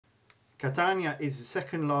Catania is the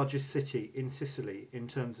second largest city in Sicily in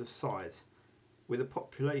terms of size, with a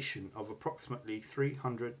population of approximately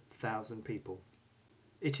 300,000 people.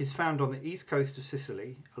 It is found on the east coast of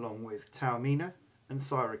Sicily, along with Taormina and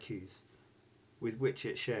Syracuse, with which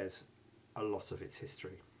it shares a lot of its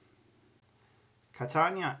history.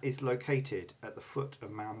 Catania is located at the foot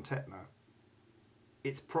of Mount Etna.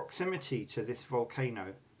 Its proximity to this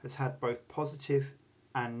volcano has had both positive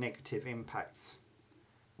and negative impacts.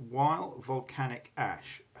 While volcanic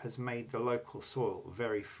ash has made the local soil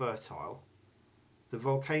very fertile, the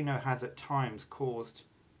volcano has at times caused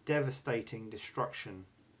devastating destruction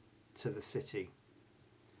to the city.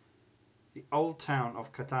 The old town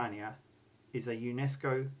of Catania is a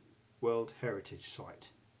UNESCO World Heritage Site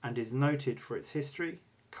and is noted for its history,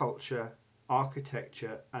 culture,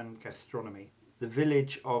 architecture and gastronomy. The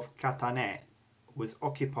village of Catania was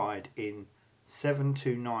occupied in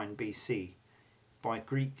 729 BC by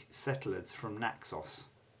Greek settlers from Naxos.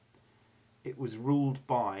 It was ruled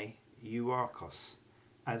by Hierros,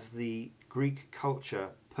 as the Greek culture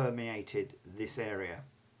permeated this area.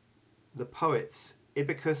 The poets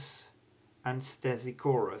Ibycus and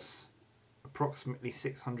Stesichorus, approximately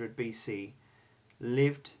 600 BC,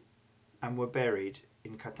 lived and were buried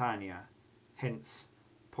in Catania, hence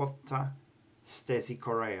Porta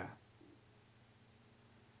Stesichorea.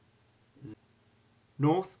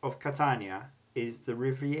 North of Catania is the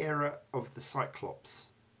Riviera of the Cyclops,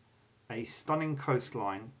 a stunning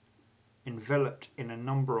coastline enveloped in a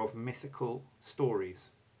number of mythical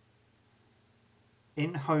stories.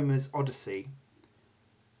 In Homer's Odyssey,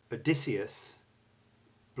 Odysseus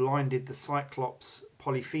blinded the Cyclops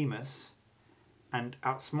Polyphemus and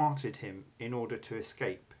outsmarted him in order to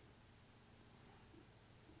escape.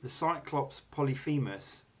 The Cyclops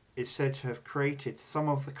Polyphemus is said to have created some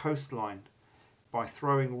of the coastline by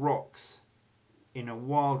throwing rocks in a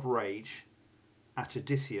wild rage at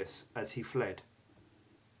Odysseus as he fled.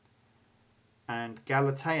 And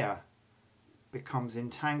Galatea becomes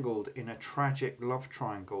entangled in a tragic love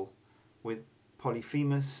triangle with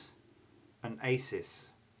Polyphemus and Acis.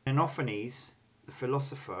 Xenophanes, the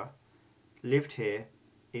philosopher, lived here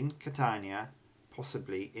in Catania,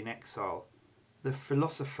 possibly in exile. The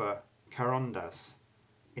philosopher Charondas,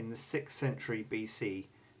 in the 6th century BC,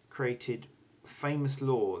 created famous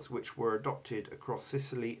laws which were adopted across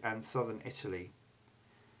Sicily and southern Italy.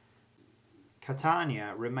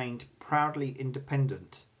 Catania remained proudly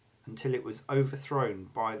independent until it was overthrown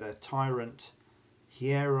by the tyrant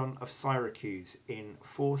Hierro of Syracuse in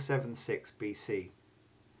 476 BC.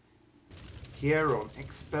 Hierro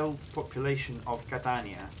expelled the population of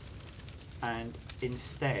Catania and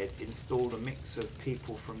instead installed a mix of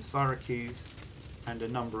people from Syracuse and a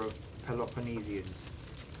number of Peloponnesians.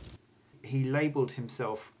 He labelled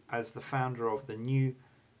himself as the founder of the new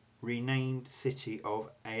renamed city of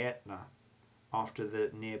Aetna after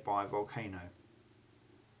the nearby volcano.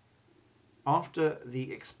 After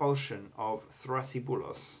the expulsion of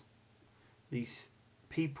Thrasybulus, the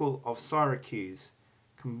people of Syracuse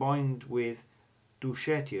combined with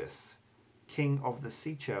Ducetius, king of the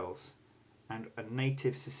Seychelles and a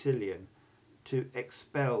native Sicilian, to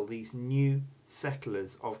expel these new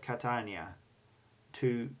settlers of Catania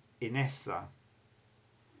to Inessa.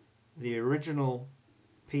 The original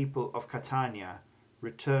people of Catania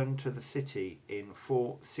returned to the city in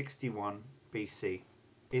 461 BC.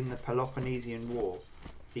 In the Peloponnesian War,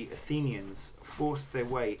 the Athenians forced their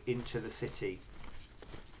way into the city.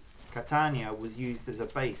 Catania was used as a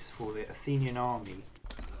base for the Athenian army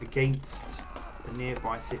against the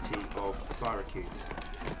nearby city of Syracuse.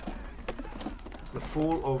 The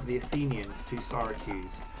fall of the Athenians to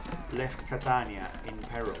Syracuse left Catania in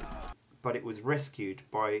peril, but it was rescued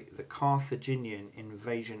by the Carthaginian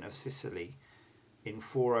invasion of Sicily in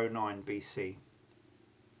 409 BC.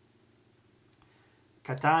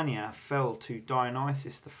 Catania fell to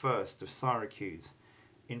Dionysius I of Syracuse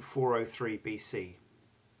in 403 BC.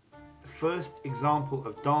 The first example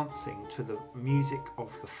of dancing to the music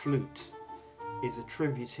of the flute is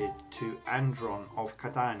attributed to Andron of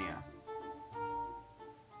Catania.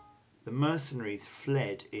 The mercenaries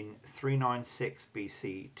fled in 396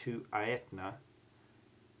 BC to Aetna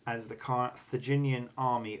as the Carthaginian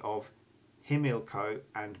army of Himilco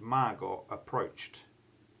and Mago approached.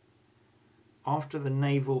 After the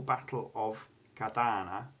naval battle of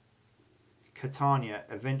Catania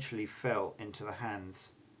eventually fell into the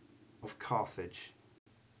hands of Carthage.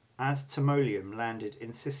 As Timoleum landed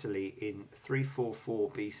in Sicily in 344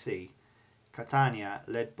 BC, Catania,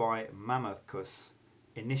 led by Mamercus,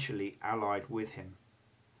 initially allied with him.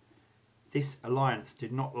 This alliance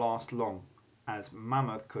did not last long, as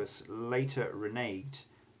Mamercus later reneged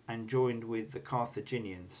and joined with the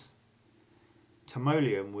Carthaginians.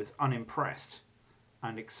 Timoleon was unimpressed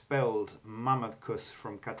and expelled Mamercus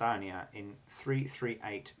from Catania in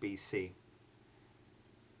 338 BC.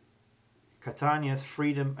 Catania's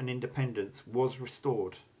freedom and independence was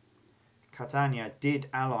restored. Catania did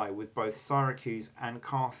ally with both Syracuse and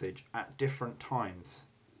Carthage at different times.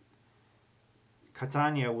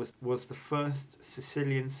 Catania was the first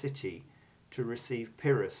Sicilian city to receive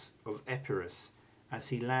Pyrrhus of Epirus as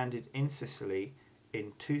he landed in Sicily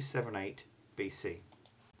in 278 BC.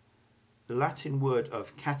 The Latin word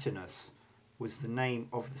of Catanus was the name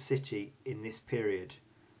of the city in this period,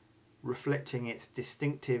 reflecting its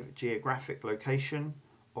distinctive geographic location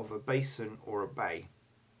of a basin or a bay.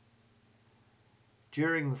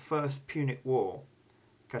 During the First Punic War,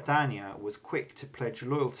 Catania was quick to pledge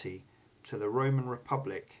loyalty to the Roman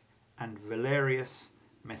Republic and Valerius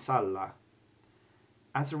Messalla.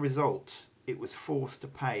 As a result, it was forced to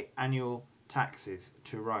pay annual taxes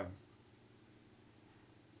to Rome.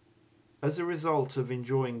 As a result of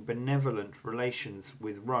enjoying benevolent relations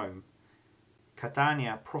with Rome,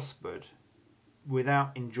 Catania prospered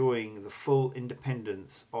without enjoying the full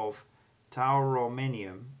independence of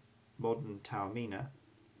Tauromenium, modern Taormina,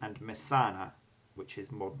 and Messana, which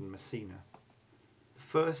is modern Messina. The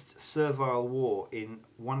First Servile War in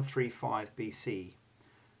 135 BC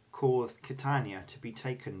caused Catania to be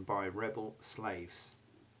taken by rebel slaves.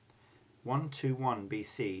 121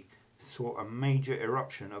 BC saw a major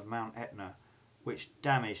eruption of Mount Etna, which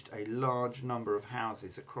damaged a large number of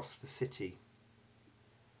houses across the city.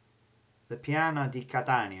 The Piana di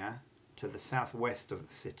Catania, to the southwest of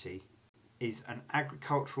the city, is an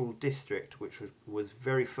agricultural district which was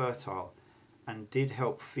very fertile and did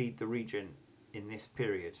help feed the region in this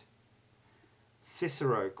period.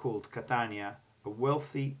 Cicero called Catania a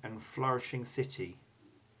wealthy and flourishing city.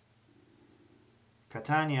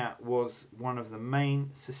 Catania was one of the main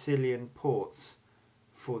Sicilian ports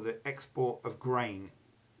for the export of grain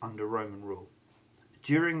under Roman rule.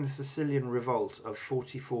 During the Sicilian Revolt of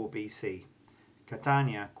 44 BC,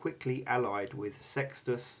 Catania quickly allied with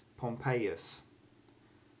Sextus Pompeius.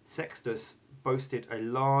 Sextus boasted a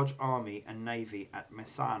large army and navy at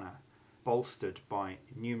Messana, bolstered by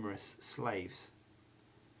numerous slaves.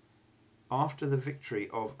 After the victory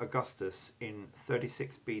of Augustus in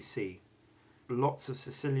 36 BC, lots of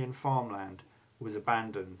Sicilian farmland was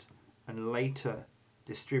abandoned and later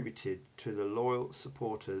distributed to the loyal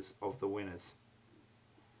supporters of the winners.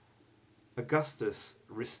 Augustus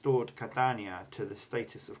restored Catania to the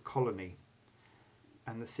status of colony,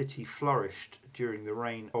 and the city flourished during the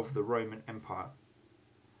reign of the Roman Empire.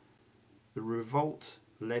 The revolt,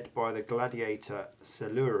 led by the gladiator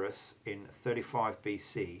Cellurus in 35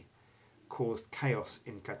 BC, caused chaos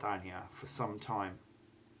in Catania for some time.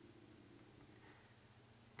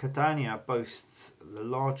 Catania boasts the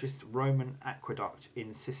largest Roman aqueduct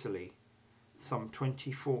in Sicily, some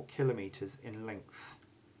 24 kilometres in length.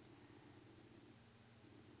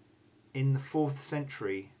 In the 4th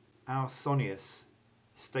century, Ausonius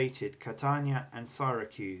stated Catania and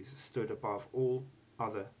Syracuse stood above all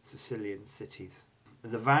other Sicilian cities.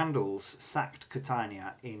 The Vandals sacked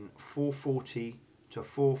Catania in 440 to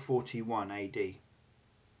 441 AD.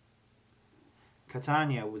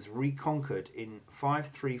 Catania was reconquered in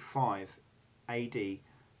 535 AD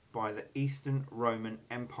by the Eastern Roman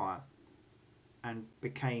Empire and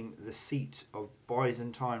became the seat of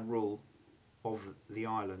Byzantine rule of the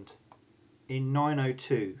island. In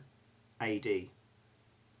 902 AD,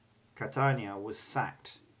 Catania was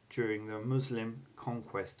sacked during the Muslim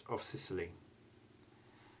conquest of Sicily.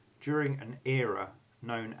 During an era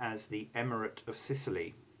known as the Emirate of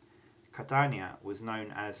Sicily, Catania was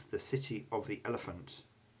known as the City of the Elephant.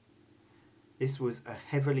 This was a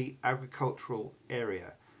heavily agricultural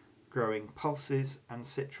area, growing pulses and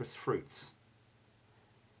citrus fruits.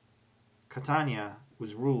 Catania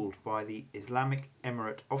was ruled by the Islamic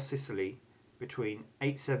Emirate of Sicily between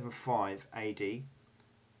 875 AD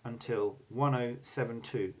until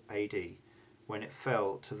 1072 AD, when it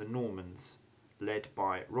fell to the Normans, led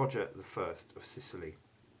by Roger I of Sicily.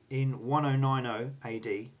 In 1090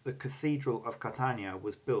 AD, the Cathedral of Catania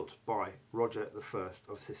was built by Roger I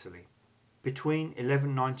of Sicily. Between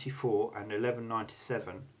 1194 and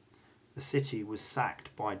 1197, the city was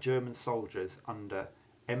sacked by German soldiers under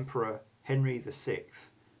Emperor Henry VI,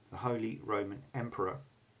 the Holy Roman Emperor.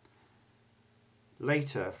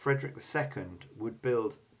 Later, Frederick II would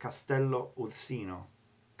build Castello Ursino.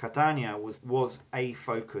 Catania was a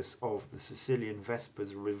focus of the Sicilian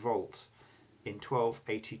Vespers revolt in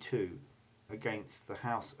 1282 against the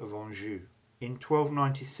House of Anjou. In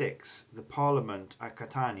 1296, the Parliament at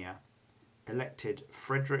Catania elected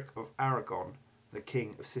Frederick of Aragon the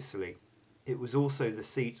King of Sicily. It was also the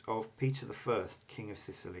seat of Peter I, King of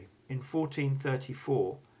Sicily. In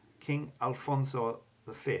 1434, King Alfonso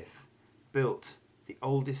V built the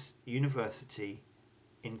oldest university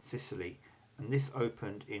in Sicily, and this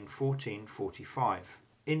opened in 1445.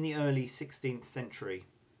 In the early 16th century,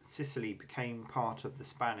 Sicily became part of the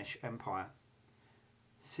Spanish Empire.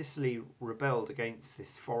 Sicily rebelled against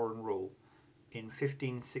this foreign rule in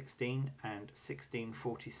 1516 and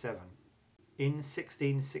 1647. In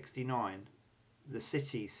 1669, the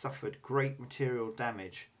city suffered great material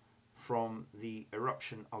damage from the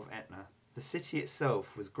eruption of Etna. The city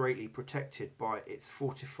itself was greatly protected by its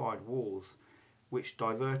fortified walls, which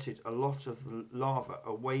diverted a lot of the lava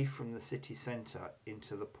away from the city centre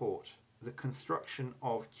into the port. The construction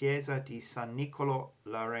of Chiesa di San Niccolò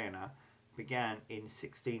l'Arena began in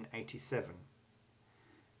 1687.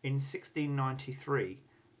 In 1693,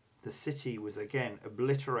 the city was again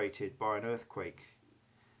obliterated by an earthquake.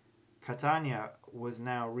 Catania was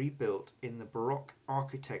now rebuilt in the Baroque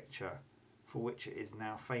architecture for which it is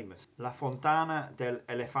now famous. La Fontana del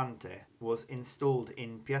Elefante was installed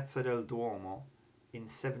in Piazza del Duomo in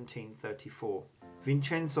 1734.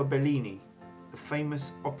 Vincenzo Bellini, the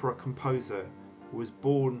famous opera composer, was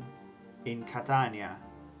born in Catania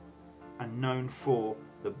and known for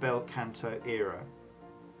the bel canto era.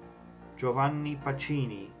 Giovanni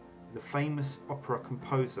Pacini, the famous opera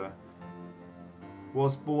composer,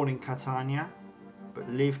 was born in Catania but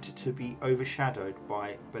lived to be overshadowed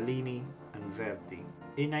by Bellini and Verdi.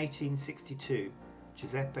 In 1862,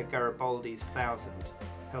 Giuseppe Garibaldi's Thousand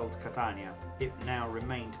held Catania. It now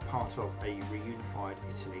remained part of a reunified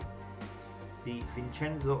Italy. The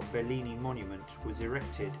Vincenzo Bellini monument was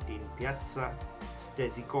erected in Piazza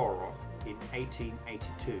Stesicoro in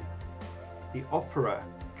 1882. The opera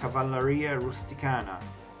Cavalleria Rusticana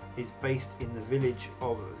is based in the village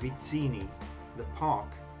of Vizzini. The park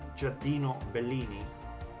Giardino Bellini,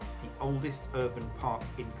 the oldest urban park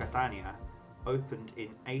in Catania, opened in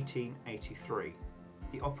 1883.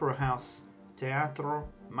 The opera house Teatro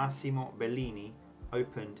Massimo Bellini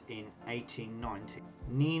opened in 1890.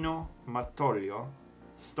 Nino Martoglio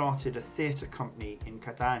started a theatre company in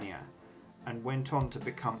Catania and went on to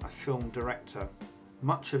become a film director.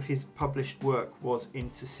 Much of his published work was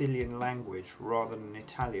in Sicilian language rather than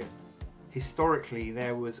Italian. Historically,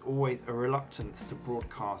 there was always a reluctance to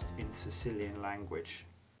broadcast in Sicilian language.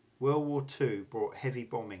 World War II brought heavy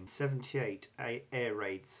bombing, 78 air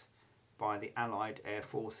raids by the Allied air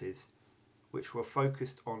forces, which were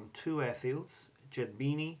focused on two airfields,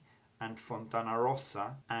 Gedbini and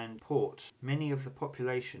Fontanarossa, and port. Many of the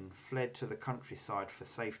population fled to the countryside for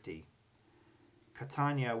safety.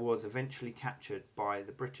 Catania was eventually captured by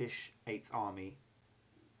the British 8th Army.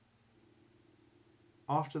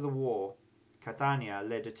 After the war, Catania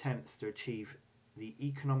led attempts to achieve the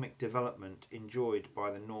economic development enjoyed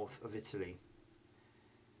by the north of Italy.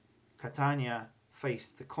 Catania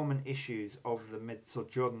faced the common issues of the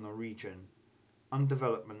Mezzogiorno region,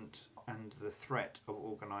 underdevelopment and the threat of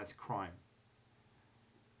organised crime.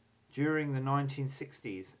 During the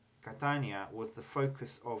 1960s, Catania was the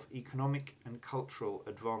focus of economic and cultural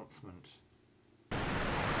advancement.